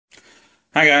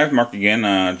Hi guys, Mark again.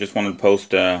 Just wanted to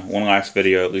post one last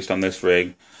video, at least on this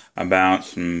rig, about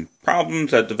some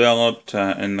problems that developed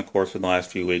in the course of the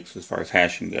last few weeks as far as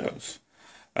hashing goes.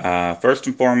 First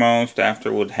and foremost, after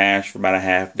it would hash for about a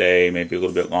half day, maybe a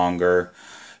little bit longer,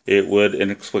 it would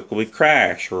inexplicably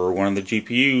crash, or one of the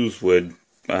GPUs would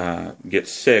get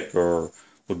sick or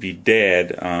would be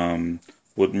dead,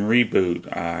 wouldn't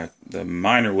reboot, the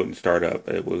miner wouldn't start up.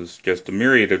 It was just a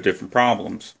myriad of different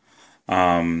problems.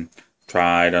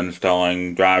 Tried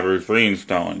uninstalling drivers,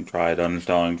 reinstalling, tried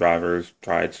uninstalling drivers,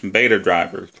 tried some beta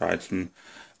drivers, tried some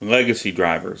legacy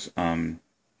drivers.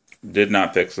 Did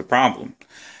not fix the problem.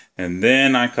 And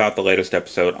then I caught the latest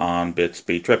episode on bits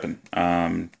be tripping.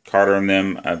 Carter and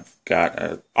them, I've got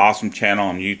an awesome channel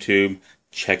on YouTube.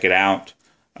 Check it out.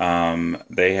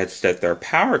 They had set their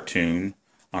PowerTune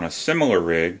on a similar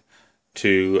rig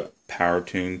to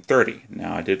PowerTune 30.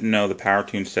 Now, I didn't know the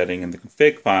PowerTune setting in the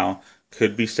config file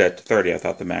could be set to 30. I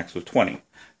thought the max was 20.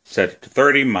 Set it to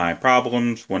 30, my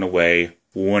problems went away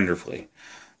wonderfully.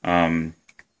 Right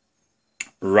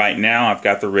now, I've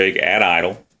got the rig at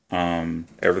idle.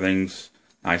 Everything's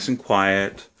nice and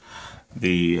quiet.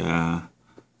 It's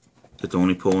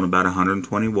only pulling about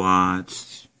 120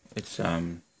 watts. It's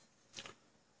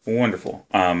wonderful.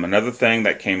 Another thing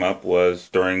that came up was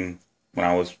when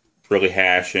I was really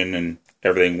hashing and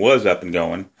everything was up and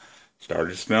going,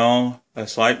 started to smell a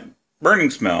slight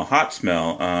burning smell, hot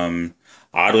smell.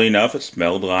 Oddly enough, it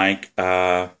smelled like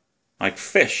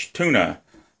fish, tuna,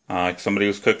 like somebody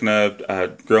was cooking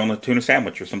grilling a tuna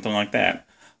sandwich or something like that.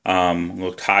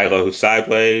 Looked high-low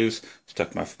sideways,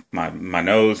 stuck my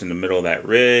nose in the middle of that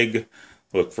rig,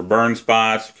 looked for burn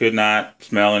spots, could not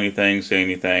smell anything, see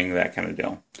anything, that kind of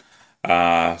deal.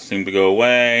 Seemed to go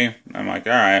away. I'm like,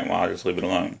 all right, well, I'll just leave it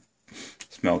alone.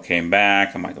 Smell came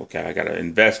back. I'm like, okay, I got to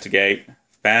investigate.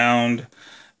 Found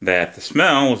that the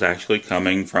smell was actually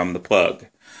coming from the plug.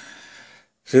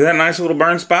 See that nice little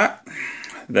burn spot?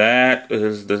 That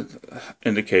is the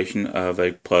indication of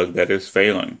a plug that is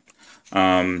failing.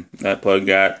 That plug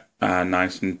got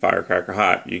nice and firecracker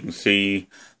hot. You can see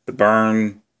the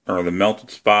burn or the melted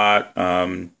spot.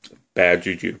 Bad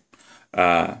juju.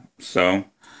 So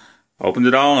opened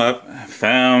it all up,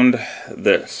 found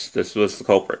this. This was the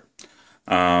culprit.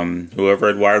 Whoever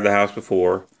had wired the house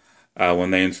before,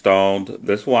 when they installed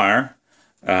this wire,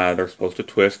 they're supposed to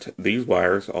twist these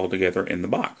wires all together in the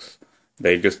box.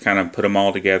 They just kind of put them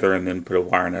all together and then put a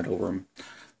wire nut over them.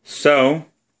 So,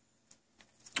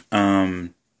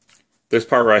 this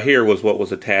part right here was what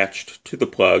was attached to the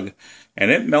plug,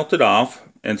 and it melted off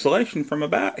insulation from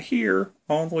about here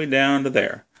all the way down to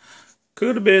there.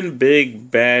 Could have been big,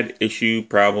 bad issue,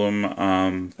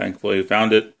 problem. Thankfully,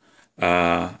 found it.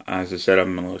 As I said,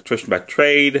 I'm an electrician by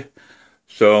trade,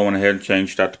 so I went ahead and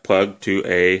changed out the plug to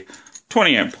a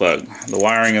 20 amp plug. The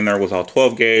wiring in there was all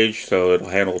 12 gauge, so it'll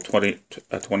handle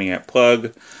a 20 amp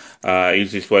plug.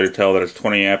 Easiest way to tell that it's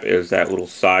 20 amp is that little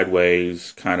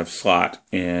sideways kind of slot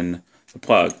in the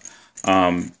plug.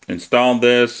 Installed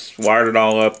this, wired it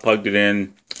all up, plugged it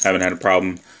in, haven't had a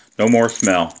problem. No more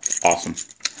smell. Awesome.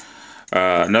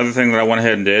 Another thing that I went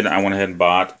ahead and did, I went ahead and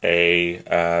bought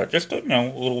a just a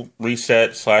little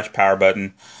reset / power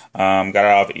button. Got it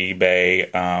off eBay.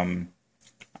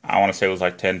 I want to say it was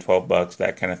like 10, 12 bucks,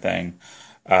 that kind of thing.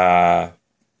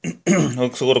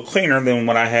 Looks a little cleaner than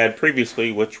what I had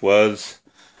previously, which was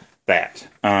that.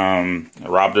 I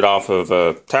robbed it off of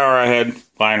a tower I had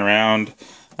lying around.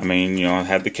 I mean, I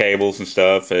had the cables and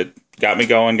stuff. It got me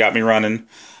going, got me running,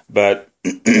 but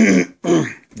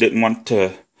didn't want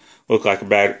to look like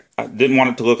I didn't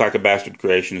want it to look like a bastard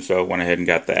creation, so I went ahead and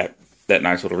got that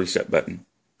nice little reset button.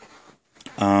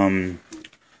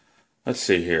 Let's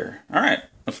see here. All right,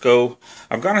 let's go.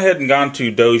 I've gone ahead and gone to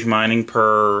Doge mining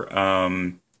per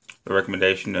the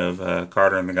recommendation of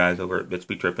Carter and the guys over at Bits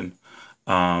Be Trippin'.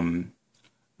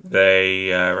 They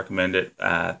recommend it.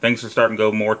 Things are starting to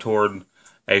go more toward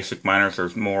ASIC miners.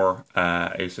 There's more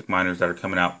ASIC miners that are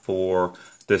coming out for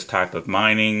this type of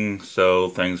mining, so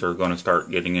things are going to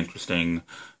start getting interesting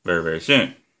very, very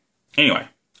soon. Anyway,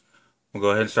 we'll go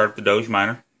ahead and start the Doge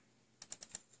miner.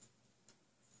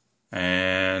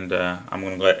 And I'm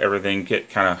going to let everything get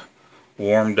kind of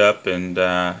warmed up, and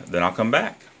then I'll come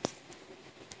back.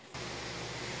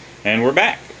 And we're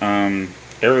back.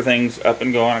 Everything's up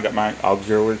and going. I got my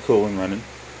auxiliary cooling running.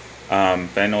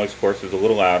 Fan noise, of course, is a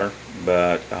little louder,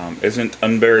 but isn't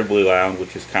unbearably loud,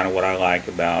 which is kind of what I like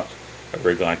about a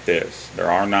rig like this.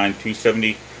 There are 9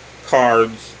 270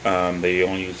 cards. They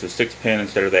only use the 6-pin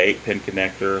instead of the 8-pin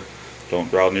connector. Don't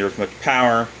draw near as much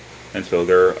power, and so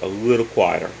they're a little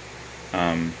quieter.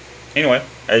 Anyway,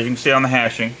 as you can see on the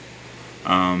hashing,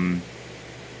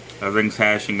 Everything's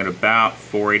hashing at about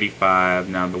 485.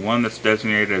 Now the one that's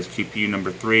designated as GPU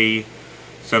number 3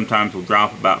 sometimes will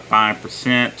drop about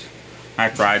 5%. I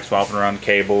tried swapping around the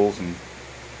cables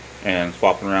and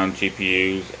swapping around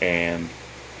GPUs and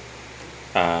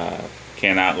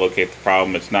cannot locate the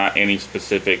problem. It's not any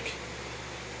specific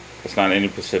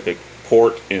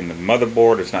port in the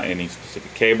motherboard. It's not any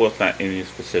specific cable. It's not any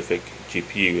specific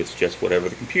GPU. It's just whatever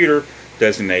the computer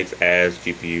designates as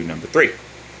GPU number 3.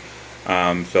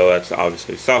 So that's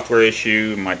obviously a software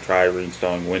issue. Might try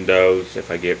reinstalling Windows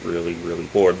if I get really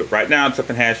bored. But right now it's up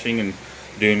and hashing and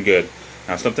doing good.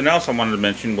 Now something else I wanted to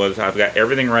mention was I've got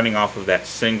everything running off of that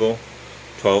single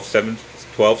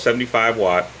 1275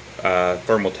 watt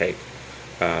Thermaltake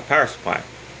power supply.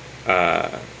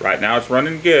 Right now it's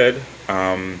running good,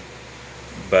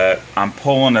 but I'm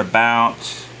pulling about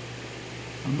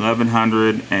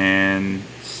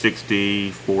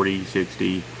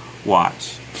 1160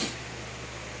 watts.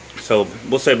 So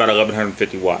we'll say about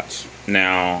 1150 watts.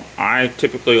 Now I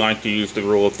typically like to use the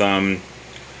rule of thumb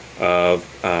of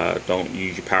don't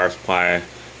use your power supply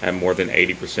at more than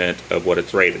 80% of what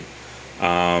it's rated.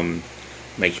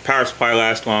 Makes your power supply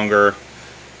last longer,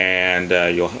 and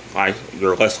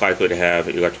you're less likely to have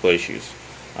electrical issues.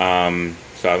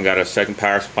 So I've got a second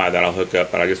power supply that I'll hook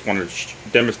up, but I just wanted to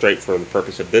demonstrate for the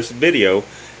purpose of this video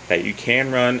that you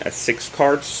can run a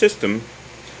 6-card system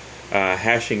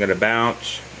hashing at about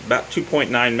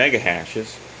 2.9 mega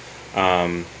hashes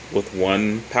with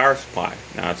one power supply.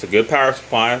 Now it's a good power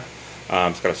supply.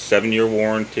 It's got a 7-year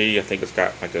warranty. I think it's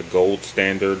got like a gold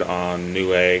standard on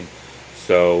Newegg.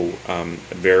 So a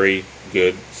very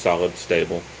good, solid,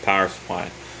 stable power supply.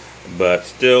 But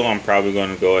still, I'm probably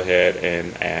going to go ahead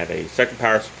and add a second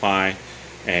power supply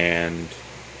and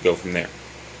go from there.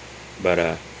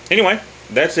 But anyway,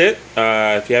 that's it.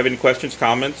 If you have any questions,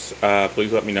 comments,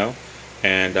 please let me know.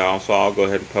 And also, I'll go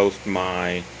ahead and post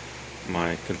my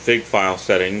config file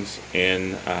settings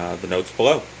in the notes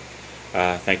below.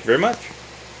 Thank you very much.